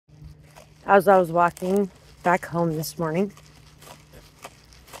As I was walking back home this morning,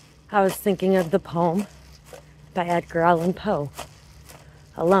 I was thinking of the poem by Edgar Allan Poe,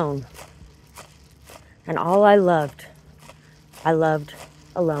 Alone. And all I loved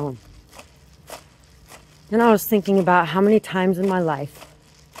alone. And I was thinking about how many times in my life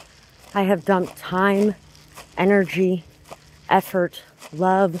I have dumped time, energy, effort,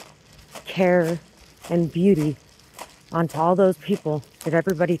 love, care, and beauty onto all those people that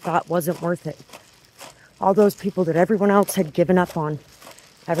everybody thought wasn't worth it. All those people that everyone else had given up on.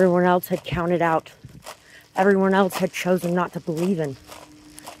 Everyone else had counted out. Everyone else had chosen not to believe in.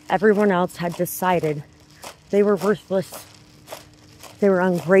 Everyone else had decided they were worthless. They were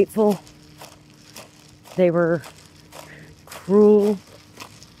ungrateful. They were cruel,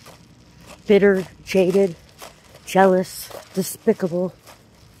 bitter, jaded, jealous, despicable,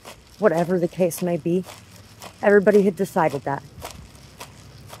 whatever the case may be. Everybody had decided that.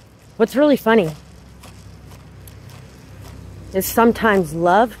 What's really funny is sometimes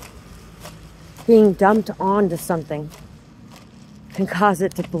love being dumped onto something can cause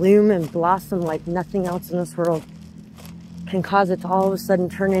it to bloom and blossom like nothing else in this world. Can cause it to all of a sudden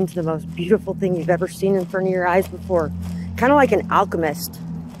turn into the most beautiful thing you've ever seen in front of your eyes before. Kind of like an alchemist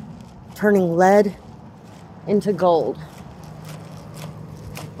turning lead into gold.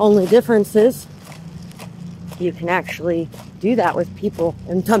 Only difference is you can actually do that with people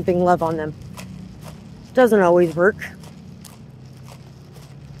and dumping love on them. It doesn't always work.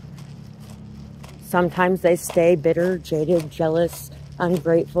 Sometimes they stay bitter, jaded, jealous,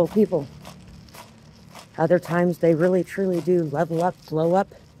 ungrateful people. Other times they really truly do level up, glow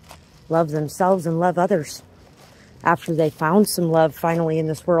up, love themselves and love others after they found some love finally in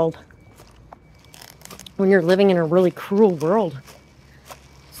this world. When you're living in a really cruel world,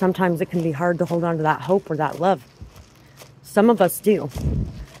 sometimes it can be hard to hold on to that hope or that love. Some of us do,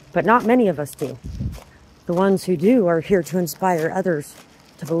 but not many of us do. The ones who do are here to inspire others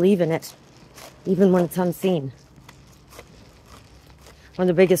to believe in it, even when it's unseen. One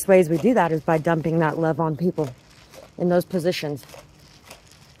of the biggest ways we do that is by dumping that love on people in those positions.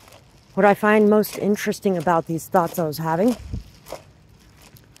 What I find most interesting about these thoughts I was having,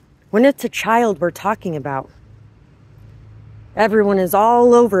 when it's a child we're talking about, everyone is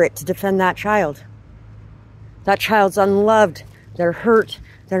all over it to defend that child. That child's unloved, they're hurt,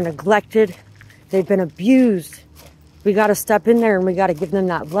 they're neglected, they've been abused. We got to step in there and we got to give them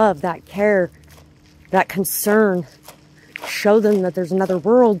that love, that care, that concern. Show them that there's another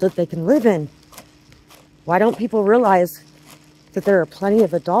world that they can live in. Why don't people realize that there are plenty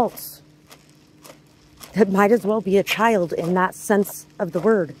of adults that might as well be a child in that sense of the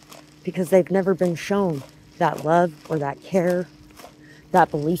word, because they've never been shown that love or that care,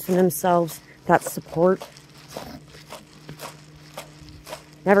 that belief in themselves, that support.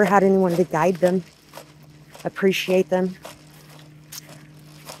 Never had anyone to guide them, appreciate them,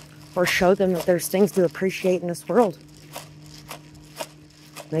 or show them that there's things to appreciate in this world.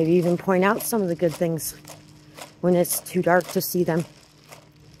 Maybe even point out some of the good things when it's too dark to see them.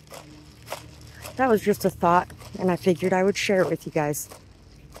 That was just a thought, and I figured I would share it with you guys.